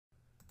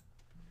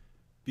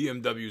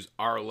BMW's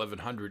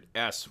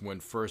R1100S, when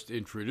first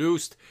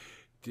introduced,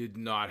 did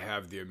not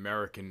have the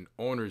American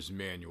owner's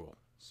manual.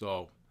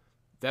 So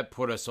that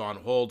put us on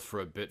hold for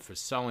a bit for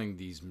selling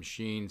these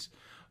machines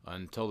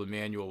until the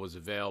manual was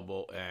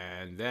available,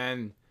 and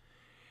then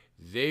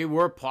they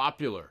were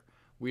popular.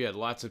 We had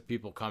lots of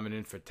people coming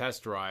in for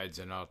test rides,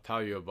 and I'll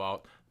tell you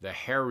about the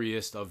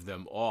hairiest of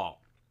them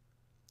all.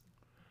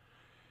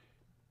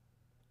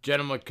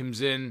 Gentleman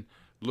comes in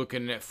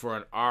looking for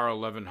an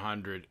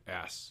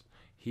R1100S.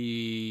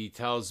 He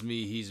tells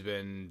me he's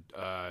been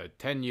a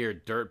 10-year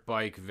dirt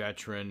bike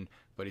veteran,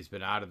 but he's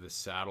been out of the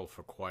saddle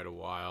for quite a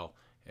while,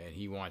 and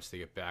he wants to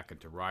get back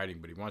into riding,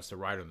 but he wants to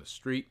ride on the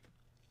street.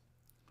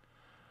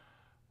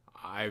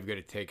 I've got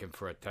to take him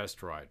for a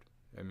test ride.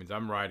 That means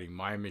I'm riding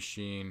my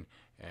machine,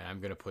 and I'm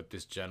going to put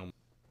this gentleman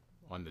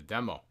on the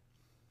demo.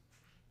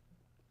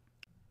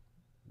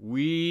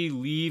 We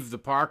leave the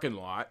parking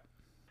lot,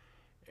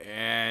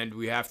 and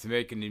we have to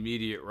make an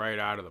immediate right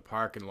out of the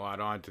parking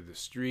lot onto the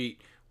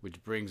street,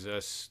 which brings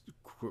us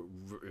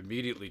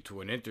immediately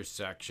to an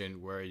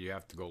intersection where you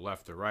have to go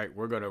left or right.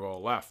 We're going to go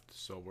left,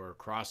 so we're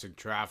crossing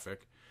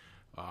traffic.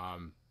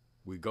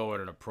 We go at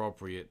an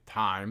appropriate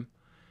time,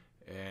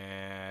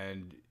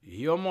 and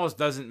he almost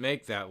doesn't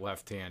make that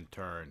left-hand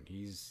turn.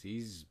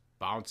 He's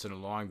bouncing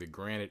along the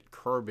granite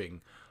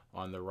curbing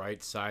on the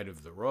right side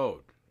of the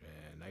road.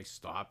 And I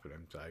stop, and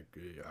I'm like,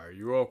 "Are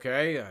you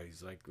okay?"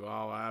 He's like,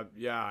 "Well,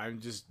 yeah, I'm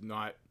just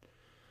not,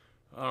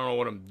 I don't know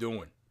what I'm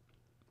doing.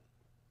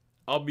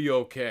 I'll be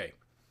okay."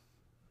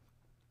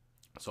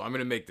 So I'm going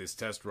to make this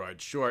test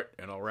ride short,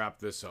 and I'll wrap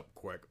this up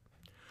quick.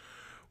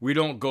 We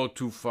don't go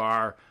too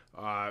far.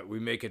 We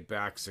make it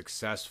back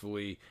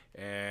successfully,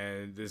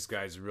 and this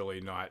guy's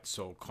really not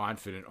so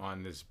confident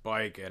on this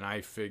bike, and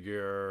I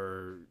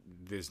figure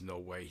there's no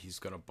way he's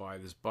going to buy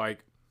this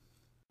bike.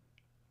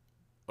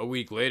 A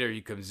week later,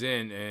 he comes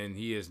in, and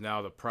he is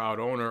now the proud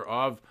owner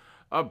of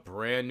a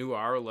brand new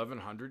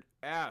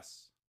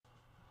R1100S.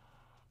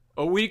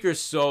 A week or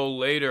so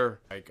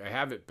later, I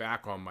have it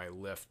back on my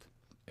lift,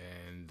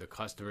 and the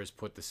customers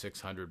put the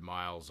 600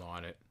 miles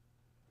on it,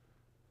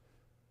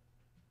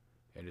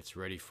 and it's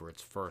ready for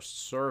its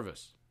first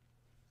service.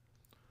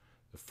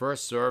 The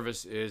first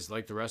service is,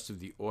 like the rest of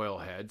the oil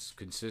heads,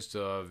 consists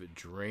of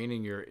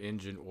draining your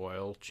engine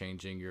oil,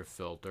 changing your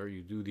filter.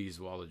 You do these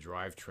while the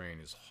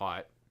drivetrain is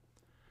hot.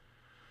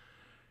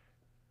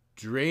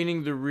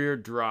 Draining the rear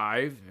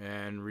drive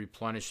and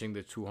replenishing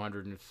the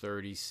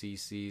 230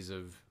 cc's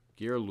of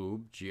gear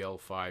lube,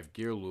 GL5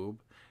 gear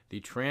lube. The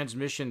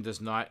transmission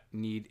does not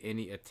need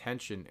any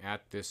attention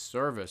at this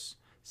service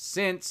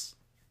since,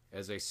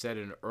 as I said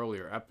in an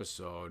earlier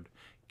episode,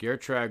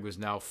 GearTrag was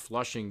now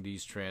flushing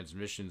these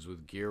transmissions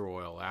with gear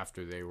oil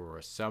after they were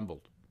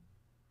assembled.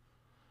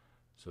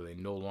 So they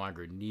no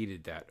longer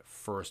needed that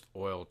first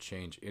oil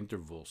change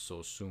interval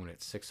so soon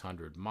at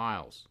 600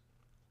 miles.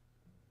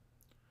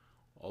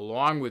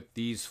 Along with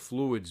these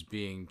fluids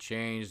being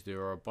changed,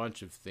 there are a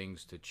bunch of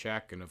things to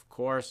check, and of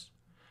course,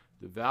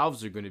 the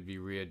valves are going to be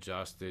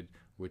readjusted,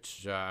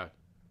 which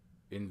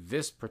in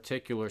this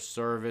particular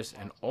service,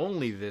 and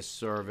only this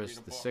service,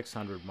 the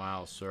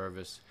 600-mile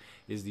service,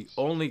 is the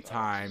only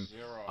time,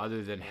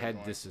 other than head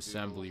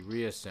disassembly,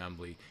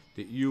 reassembly,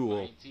 that you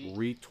will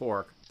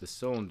retorque the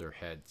cylinder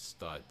head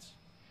studs.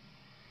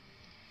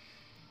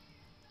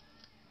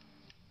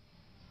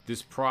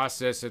 This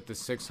process at the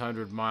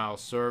 600-mile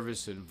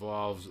service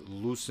involves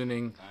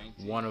loosening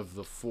one of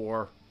the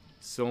 4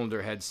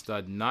 cylinder head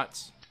stud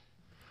nuts,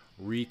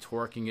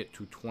 retorquing it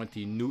to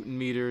 20 Newton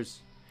meters,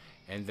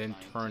 and then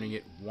turning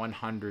it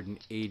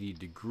 180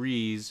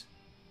 degrees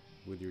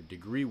with your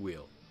degree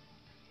wheel.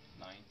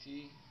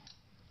 90.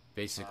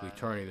 Basically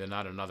turning the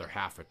nut another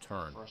half a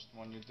turn. First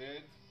one you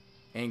did.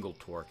 Angle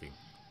torquing.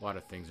 A lot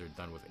of things are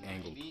done with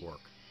angle torque.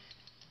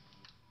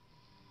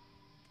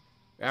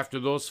 After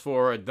those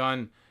 4 are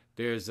done,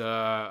 there's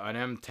an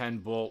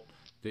M10 bolt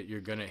that you're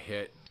going to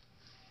hit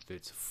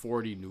that's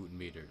 40 Newton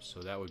meters.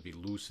 So that would be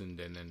loosened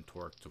and then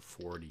torqued to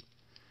 40.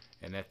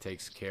 And that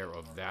takes care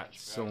of that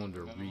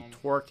cylinder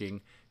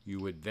retorquing. You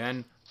would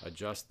then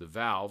adjust the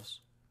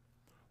valves,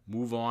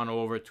 move on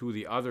over to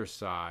the other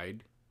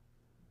side,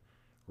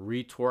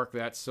 retorque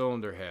that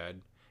cylinder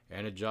head,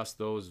 and adjust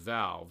those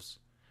valves.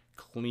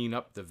 Clean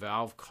up the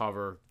valve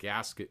cover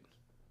gasket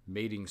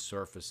mating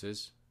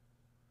surfaces.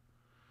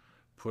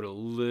 Put a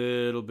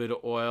little bit of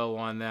oil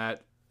on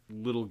that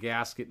little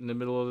gasket in the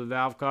middle of the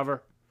valve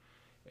cover,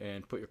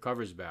 and put your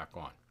covers back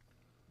on.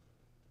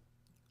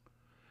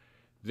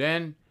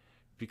 Then,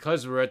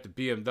 because we're at the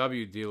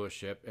BMW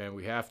dealership and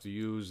we have to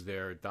use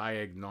their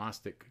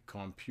diagnostic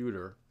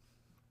computer,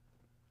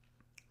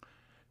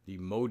 the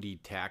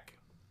Moditech,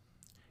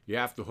 you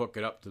have to hook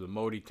it up to the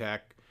Moditech,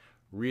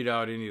 read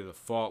out any of the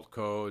fault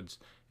codes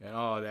and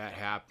all of that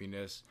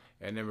happiness,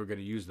 and then we're going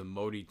to use the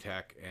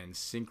Moditech and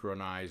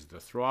synchronize the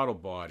throttle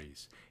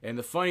bodies. And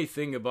the funny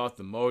thing about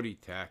the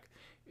Moditech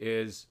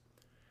is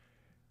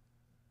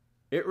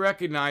it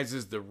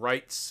recognizes the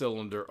right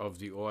cylinder of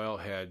the oil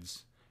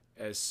heads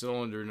as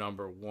cylinder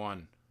number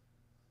 1,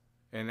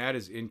 and that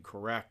is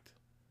incorrect.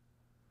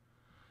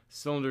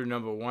 Cylinder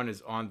number 1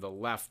 is on the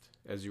left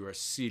as you are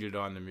seated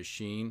on the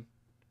machine,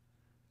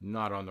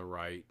 not on the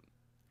right.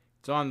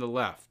 It's on the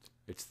left.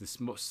 It's the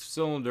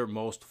cylinder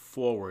most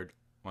forward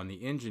on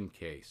the engine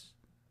case.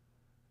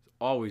 It's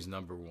always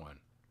number 1.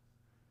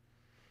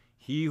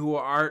 He who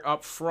art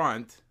up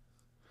front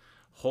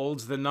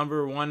holds the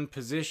number 1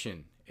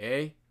 position,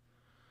 eh?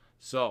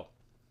 So,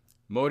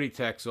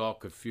 Moditech's all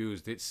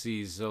confused. It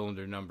sees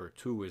cylinder number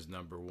 2 as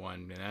number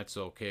 1, and that's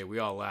okay. We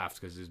all laughed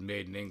because it's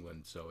made in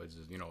England, so it's,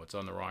 you know, it's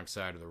on the wrong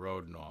side of the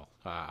road and all.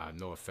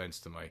 No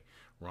offense to my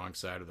wrong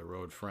side of the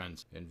road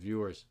friends and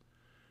viewers.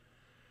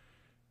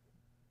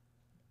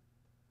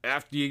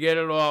 After you get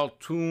it all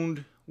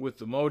tuned with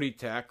the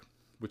Moditech,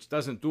 which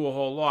doesn't do a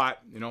whole lot,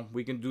 you know,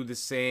 we can do the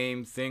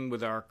same thing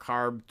with our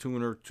Carb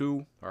Tuner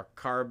 2, our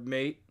Carb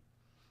Mate,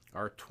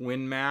 our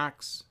Twin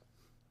Max,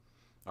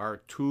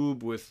 our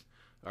tube with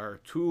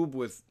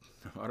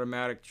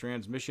automatic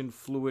transmission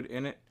fluid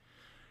in it.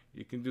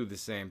 You can do the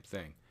same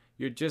thing.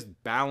 You're just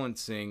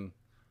balancing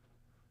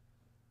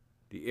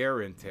the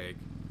air intake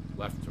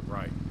left to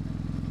right.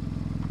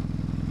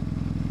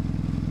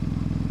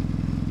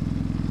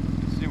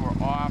 You see we're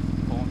off,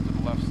 pulling to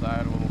the left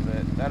side a little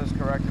bit. That is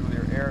corrected with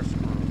your air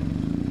screw.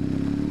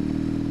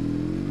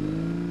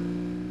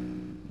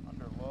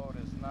 Under load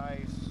is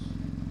nice.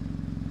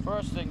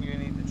 First thing you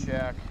need to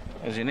check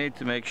is you need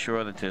to make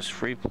sure that there's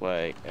free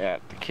play at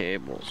the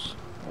cables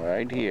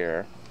right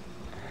here.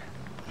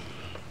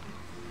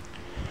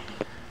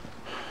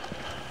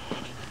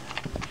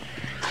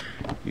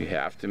 You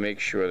have to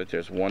make sure that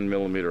there's 1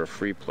 millimeter of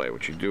free play.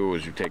 What you do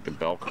is you take the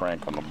bell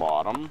crank on the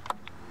bottom,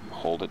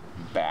 hold it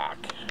back,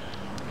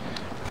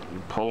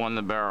 you pull on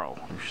the barrel.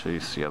 You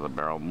see how the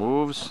barrel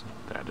moves?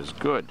 That is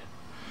good.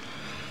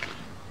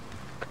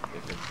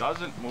 If it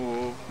doesn't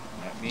move,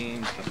 that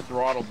means the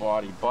throttle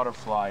body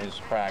butterfly is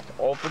cracked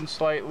open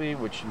slightly,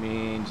 which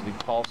means the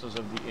pulses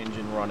of the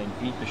engine running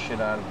beat the shit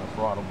out of the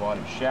throttle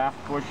body shaft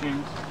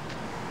bushings.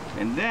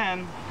 And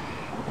then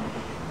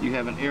you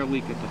have an air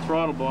leak at the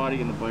throttle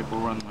body and the bike will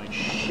run like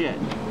shit.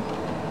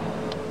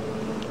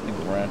 Big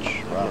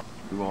wrench. Well,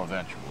 we will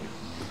eventually.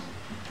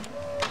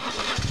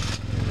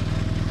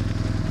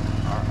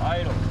 Our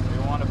idle, we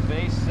want a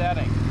base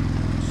setting.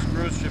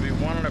 Screws should be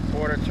 1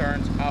 1/4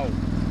 turns out.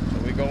 So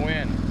we go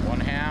in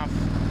 1/2,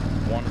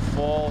 1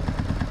 full,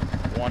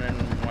 1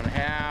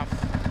 1/2,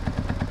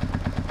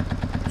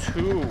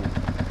 2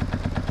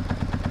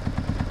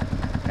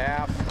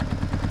 half,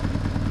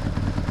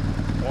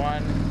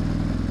 1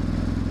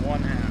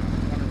 1/2,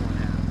 1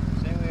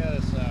 1/2. Same on the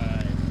other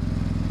side.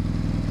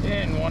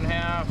 In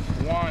 1/2,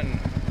 1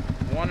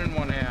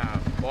 1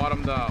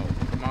 bottomed out.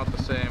 Come out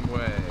the same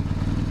way.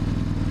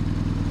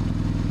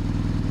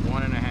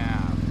 1 1/2.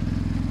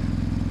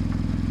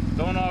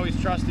 Don't always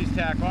trust these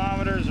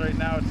tachometers. Right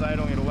now it's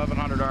idling at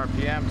 1100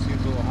 RPM.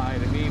 Seems a little high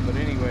to me, but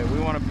anyway, we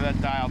want to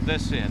dial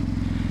this in.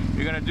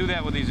 You're going to do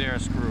that with these air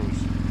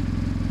screws.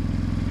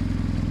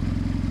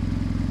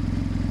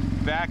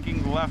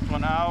 Backing the left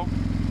one out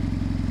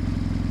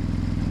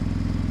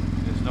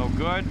is no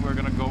good. We're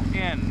going to go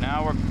in.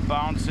 Now we're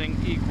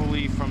bouncing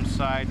equally from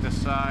side to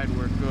side.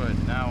 We're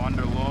good. Now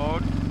under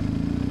load.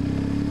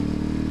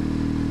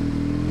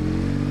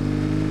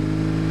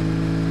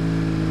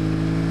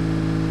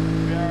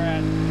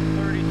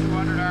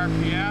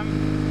 RPM.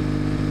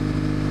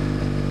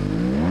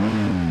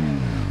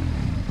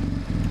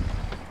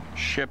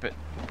 Ship it.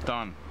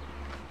 Done.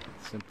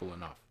 Simple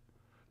enough.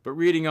 But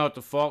reading out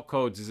the fault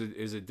codes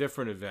is a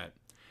different event.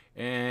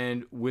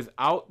 And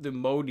without the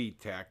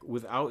Moditech,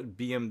 without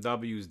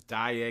BMW's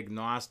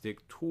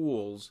diagnostic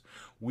tools,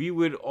 we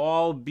would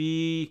all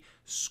be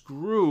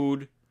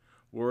screwed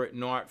were it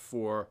not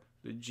for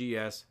the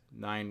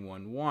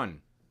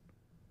GS911.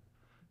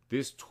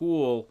 This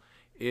tool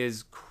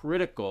is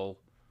critical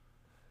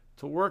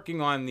to working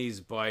on these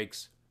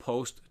bikes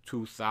post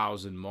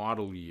 2000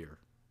 model year.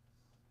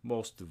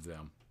 Most of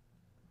them.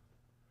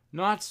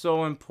 Not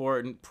so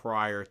important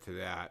prior to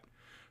that.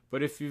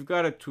 But if you've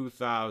got a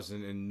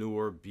 2000 and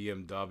newer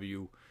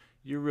BMW,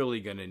 you're really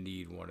going to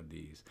need one of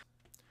these.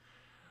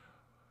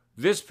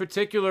 This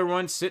particular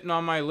one's sitting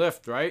on my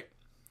lift, right?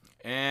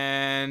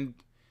 And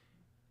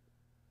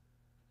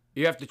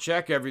you have to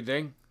check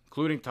everything,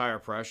 including tire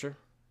pressure.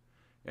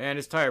 And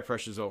his tire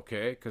pressure's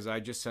okay, because I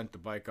just sent the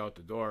bike out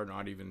the door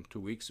not even 2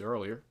 weeks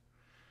earlier.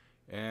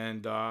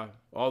 And all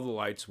the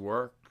lights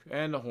work,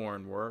 and the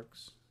horn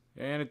works,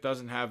 and it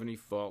doesn't have any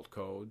fault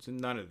codes, and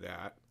none of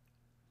that.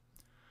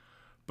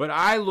 But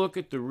I look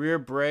at the rear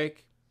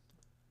brake,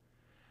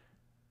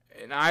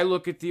 and I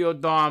look at the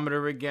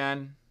odometer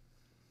again,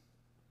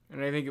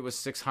 and I think it was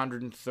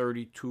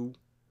 632.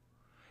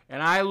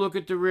 And I look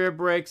at the rear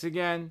brakes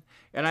again,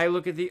 and I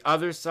look at the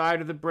other side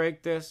of the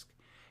brake disc,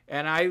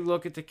 and I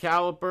look at the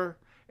caliper,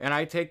 and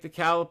I take the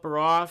caliper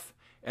off,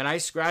 and I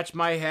scratch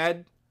my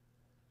head.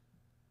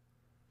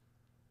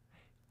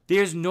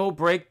 There's no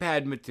brake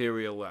pad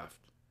material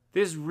left.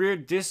 This rear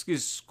disc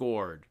is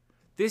scored.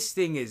 This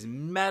thing is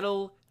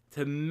metal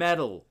to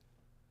metal.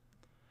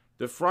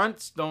 The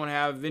fronts don't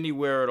have any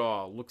wear at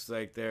all. Looks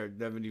like they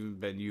haven't even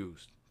been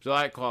used. So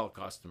I call a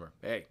customer.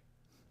 Hey,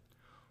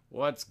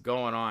 what's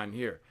going on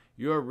here?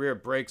 Your rear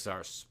brakes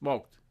are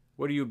smoked.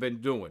 What have you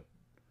been doing?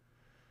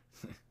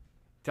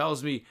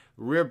 Tells me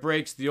rear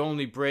brake's the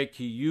only brake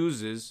he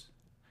uses,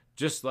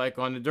 just like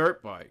on the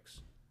dirt bikes.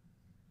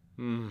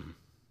 You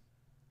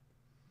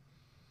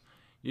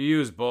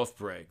use both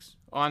brakes,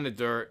 on the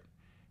dirt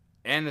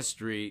and the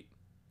street,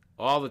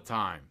 all the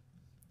time.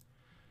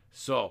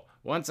 So,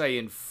 once I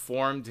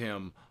informed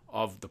him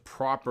of the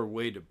proper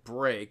way to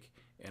brake,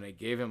 and I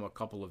gave him a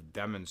couple of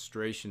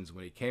demonstrations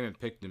when he came and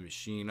picked the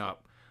machine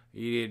up,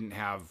 he didn't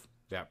have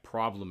that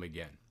problem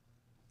again.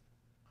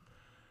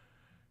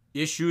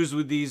 Issues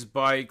with these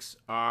bikes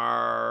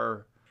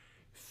are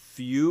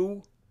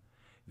few.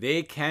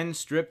 They can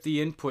strip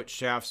the input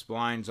shaft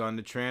splines on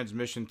the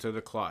transmission to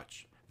the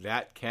clutch.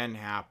 That can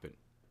happen.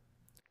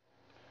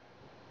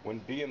 When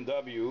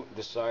BMW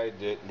decided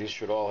that these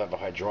should all have a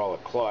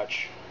hydraulic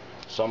clutch,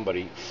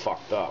 somebody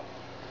fucked up.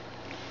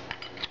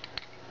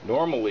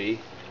 Normally,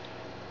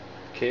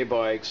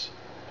 K-bikes,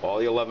 all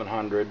the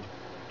 1100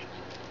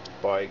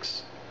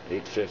 bikes,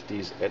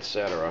 850s,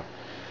 etc.,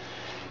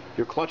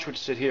 your clutch would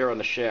sit here on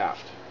the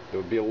shaft.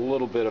 There would be a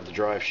little bit of the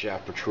drive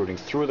shaft protruding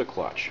through the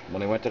clutch. When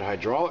they went to the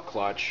hydraulic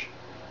clutch,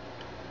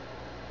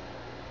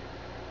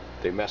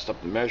 they messed up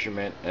the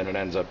measurement and it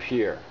ends up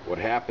here. What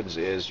happens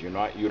is you're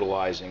not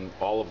utilizing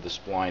all of the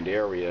splined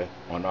area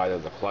on either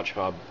the clutch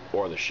hub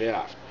or the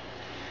shaft.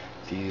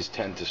 These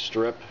tend to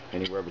strip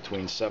anywhere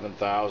between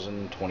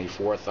 7,000,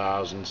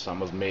 24,000. Some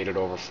have made it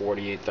over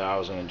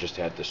 48,000 and just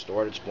had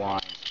distorted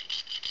splines.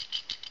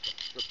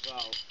 Strips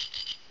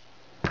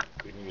out.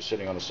 When you're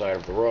sitting on the side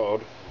of the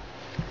road,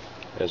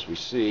 as we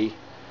see,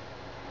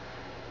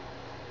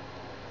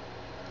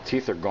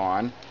 teeth are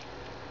gone,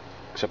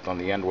 except on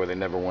the end where they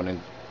never went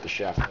in. The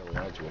shaft never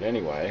went into it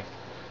anyway.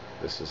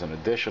 This is an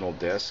additional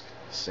disc,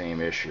 same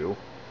issue.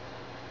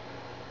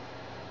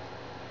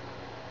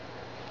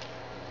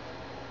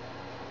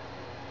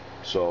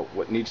 So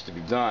what needs to be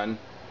done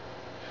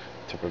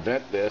to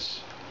prevent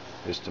this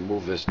is to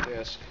move this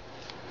disc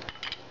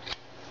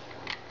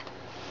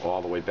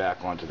all the way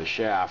back onto the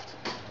shaft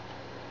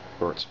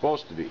where it's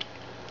supposed to be. You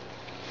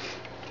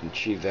can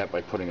achieve that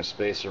by putting a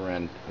spacer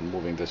in and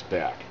moving this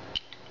back.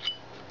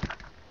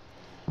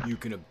 You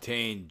can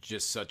obtain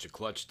just such a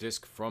clutch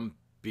disc from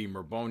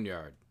Beamer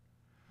Boneyard.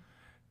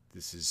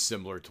 This is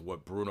similar to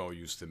what Bruno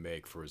used to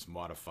make for his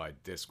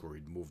modified disc, where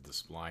he'd move the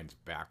splines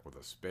back with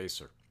a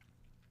spacer.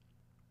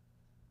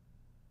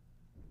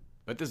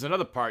 But there's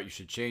another part you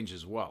should change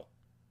as well.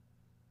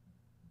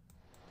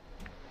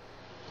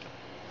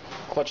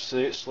 Clutch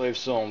slave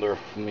cylinder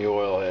from the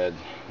oil head,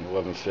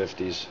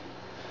 1150s.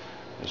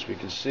 As we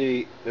can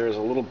see, there's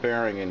a little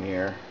bearing in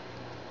here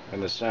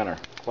in the center.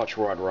 Clutch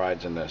rod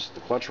rides in this.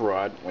 The clutch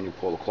rod, when you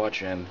pull the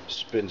clutch in,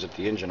 spins at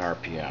the engine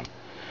RPM.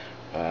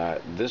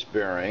 This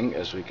bearing,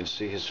 as we can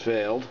see, has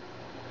failed.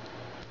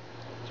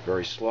 It's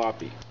very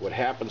sloppy. What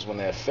happens when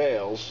that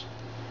fails,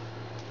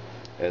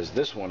 as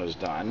this one has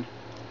done,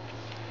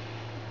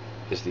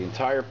 is the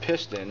entire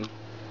piston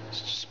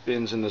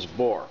spins in this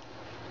bore.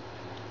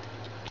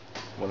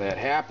 When that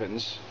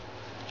happens,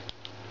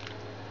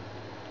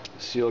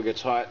 the seal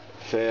gets hot,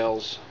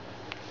 fails,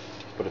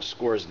 but it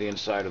scores the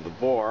inside of the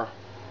bore,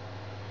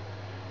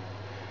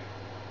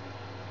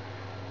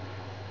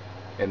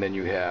 and then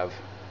you have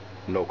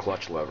no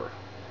clutch lever.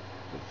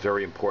 It's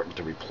very important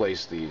to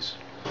replace these,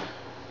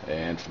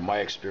 and from my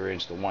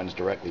experience, the ones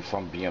directly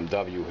from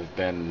BMW have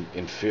been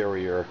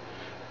inferior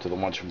to the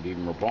ones from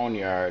Beamer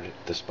Boneyard,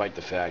 despite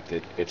the fact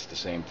that it's the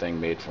same thing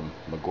made from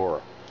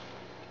Bangor.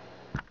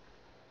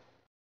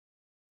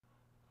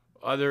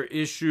 Other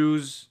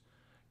issues,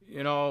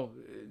 you know,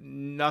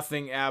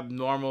 nothing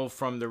abnormal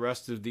from the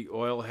rest of the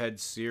oil head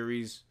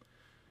series.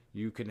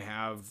 You can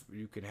have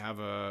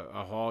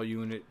a Hall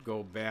unit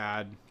go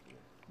bad.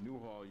 New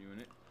Hall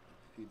unit,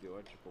 feed the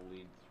electrical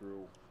lead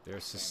through. They're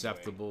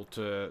susceptible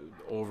to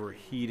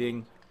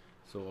overheating.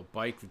 So a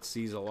bike that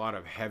sees a lot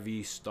of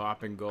heavy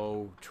stop and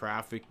go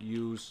traffic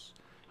use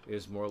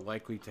is more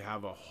likely to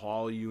have a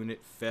Hall unit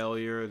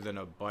failure than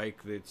a bike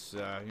that's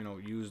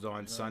used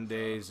on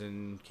Sundays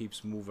and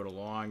keeps moving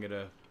along at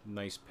a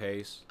nice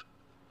pace.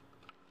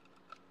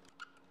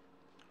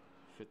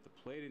 Fit the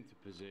plate into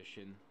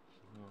position.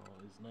 Oh,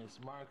 these nice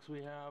marks we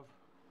have.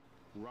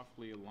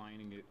 Roughly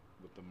aligning it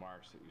with the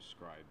marks that you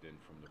scribed in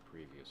from the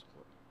previous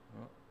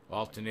clip.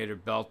 Alternator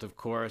belt, of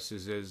course,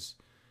 is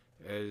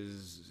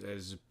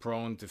as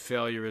prone to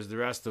failure as the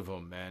rest of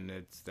them,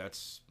 and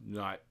that's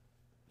not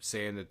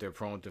saying that they're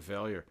prone to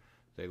failure.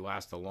 They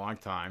last a long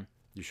time.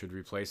 You should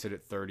replace it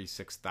at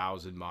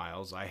 36,000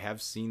 miles. I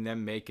have seen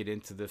them make it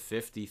into the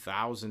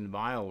 50,000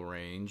 mile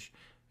range,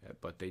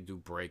 but they do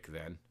break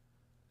then.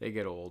 They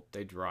get old,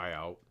 they dry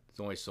out. There's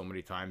only so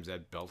many times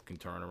that belt can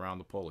turn around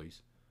the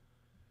pulleys.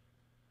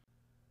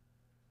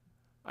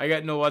 I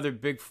got no other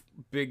big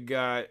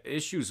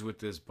issues with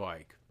this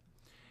bike.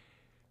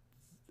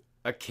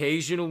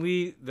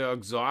 Occasionally the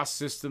exhaust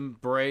system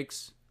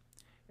breaks,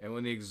 And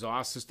when the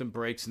exhaust system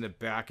breaks in the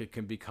back, it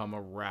can become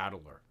a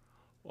rattler.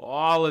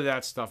 All of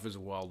that stuff is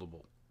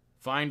weldable.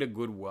 Find a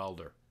good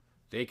welder.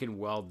 They can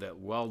weld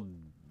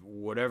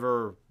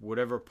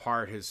whatever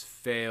part has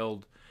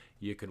failed,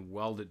 you can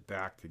weld it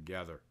back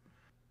together.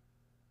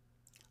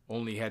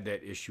 Only had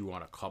that issue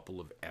on a couple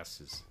of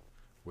S's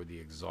where the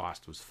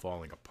exhaust was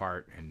falling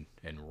apart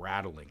and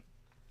rattling.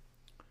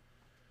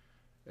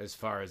 As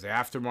far as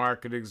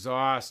aftermarket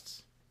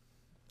exhausts,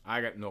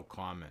 I got no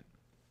comment.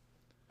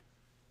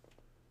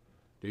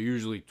 They're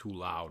usually too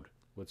loud.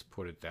 Let's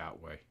put it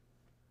that way.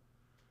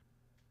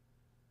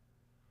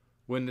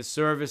 When the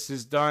service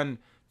is done,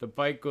 the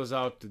bike goes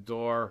out the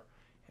door,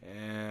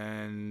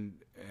 and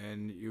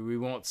we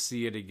won't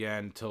see it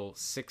again till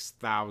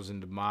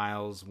 6,000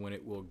 miles, when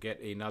it will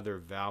get another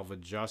valve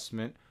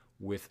adjustment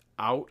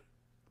without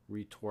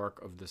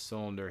retorque of the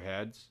cylinder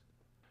heads.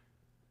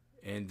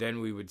 And then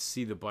we would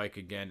see the bike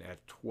again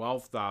at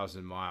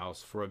 12,000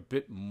 miles for a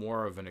bit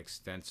more of an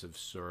extensive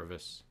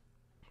service.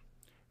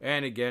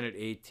 And again at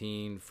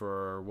 18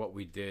 for what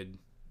we did,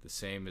 the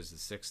same as the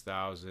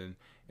 6,000.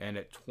 And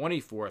at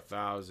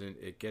 24,000,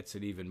 it gets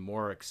an even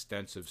more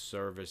extensive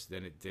service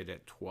than it did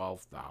at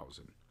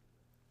 12,000.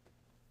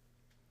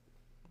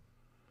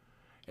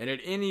 And at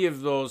any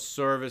of those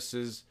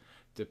services,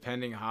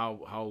 depending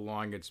how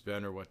long it's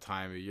been or what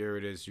time of year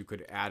it is, you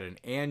could add an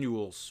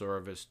annual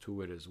service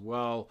to it as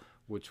well,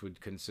 which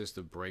would consist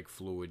of brake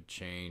fluid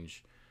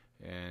change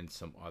and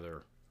some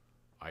other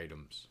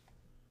items.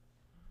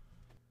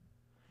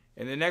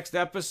 In the next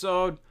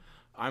episode,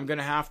 I'm going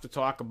to have to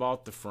talk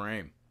about the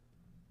frame.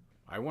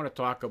 I want to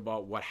talk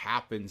about what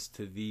happens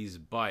to these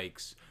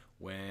bikes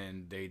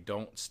when they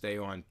don't stay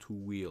on two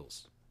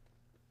wheels.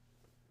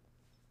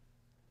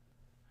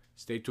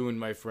 Stay tuned,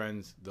 my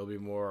friends. There'll be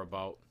more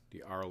about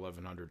the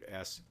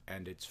R1100S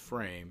and its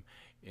frame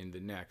in the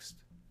next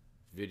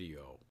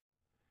video.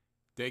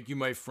 Thank you,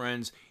 my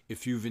friends.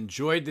 If you've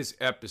enjoyed this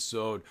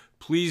episode,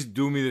 please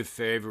do me the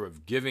favor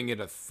of giving it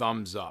a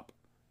thumbs up.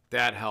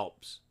 That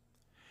helps.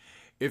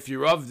 If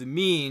you're of the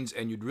means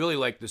and you'd really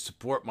like to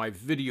support my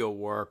video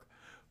work,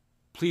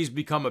 please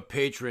become a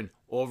patron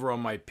over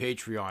on my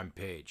Patreon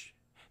page.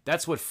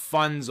 That's what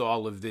funds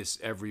all of this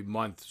every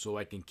month, so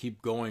I can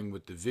keep going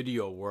with the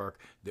video work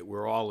that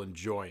we're all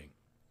enjoying.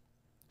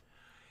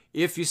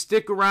 If you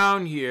stick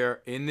around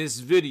here in this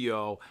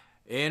video,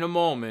 in a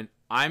moment,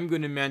 I'm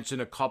going to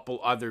mention a couple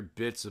other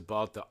bits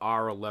about the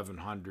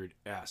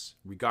R1100S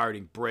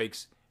regarding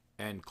brakes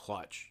and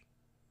clutch.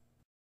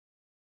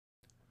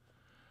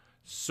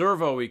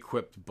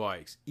 Servo-equipped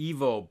bikes,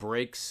 Evo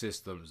brake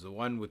systems, the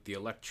one with the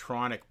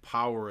electronic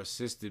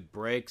power-assisted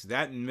brakes.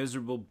 That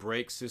miserable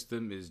brake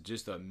system is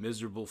just a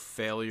miserable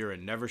failure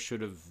and never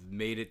should have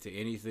made it to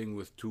anything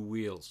with two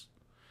wheels.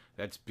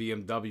 That's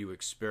BMW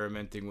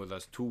experimenting with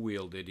us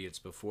two-wheeled idiots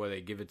before they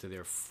give it to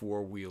their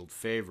four-wheeled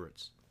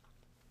favorites.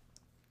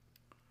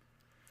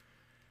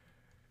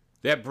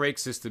 That brake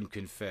system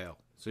can fail,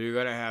 so you're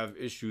going to have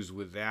issues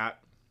with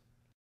that.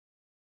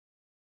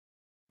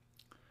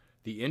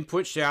 The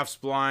input shaft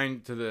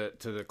spline to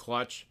the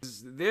clutch.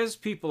 There's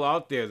people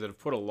out there that have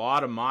put a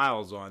lot of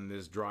miles on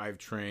this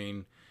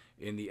drivetrain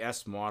in the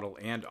S model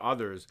and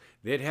others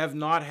that have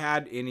not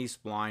had any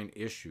spline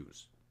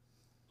issues.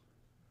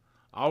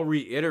 I'll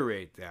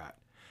reiterate that.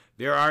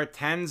 There are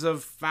tens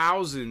of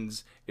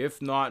thousands,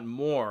 if not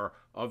more,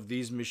 of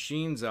these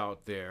machines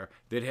out there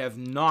that have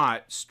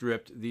not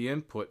stripped the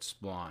input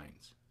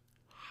splines.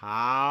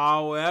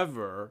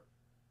 However,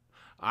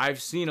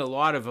 I've seen a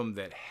lot of them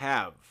that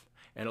have.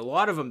 And a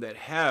lot of them that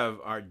have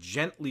are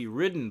gently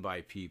ridden by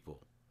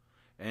people.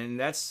 And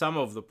that's some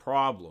of the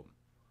problem.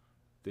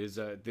 There's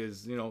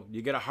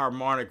you get a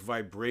harmonic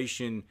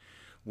vibration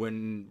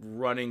when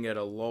running at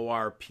a low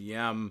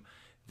RPM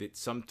that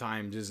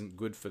sometimes isn't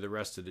good for the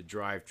rest of the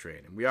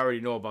drivetrain. And we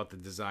already know about the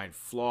design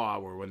flaw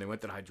where when they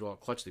went to the hydraulic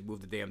clutch, they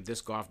moved the damn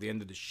disc off the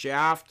end of the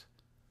shaft.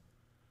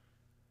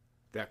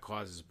 That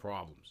causes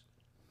problems.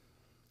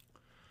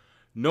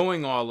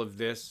 Knowing all of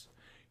this,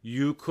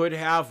 you could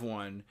have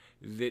one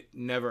that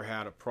never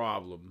had a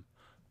problem,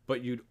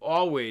 but you'd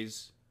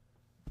always,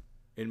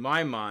 in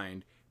my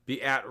mind,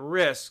 be at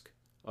risk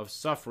of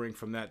suffering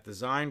from that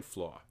design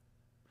flaw.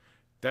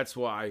 That's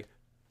why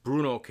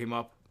Bruno came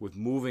up with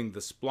moving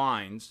the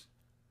splines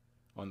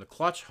on the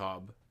clutch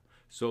hub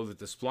so that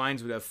the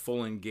splines would have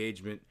full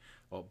engagement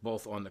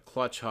both on the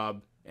clutch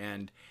hub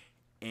and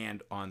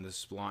on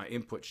the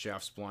input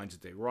shaft splines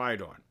that they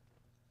ride on.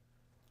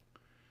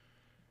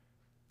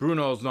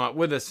 Bruno's not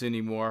with us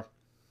anymore.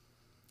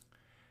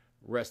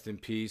 Rest in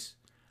peace.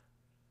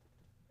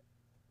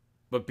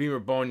 But Beamer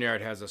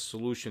Boneyard has a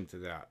solution to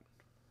that,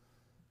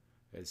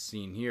 as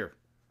seen here.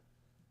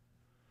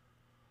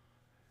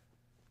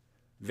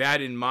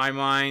 That, in my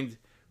mind,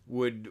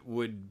 would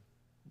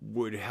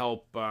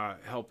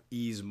help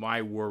ease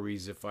my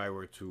worries if I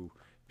were to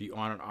be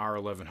on an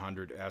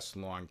R1100S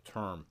long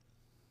term.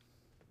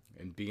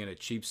 And being a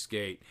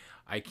cheapskate,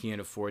 I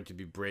can't afford to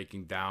be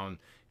breaking down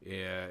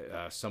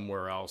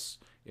somewhere else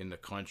in the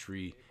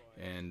country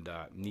and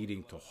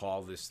needing to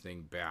haul this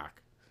thing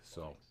back.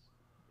 So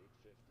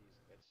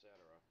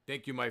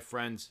Thank you, my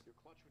friends.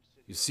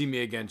 You'll see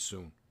me again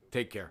soon.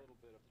 Take care.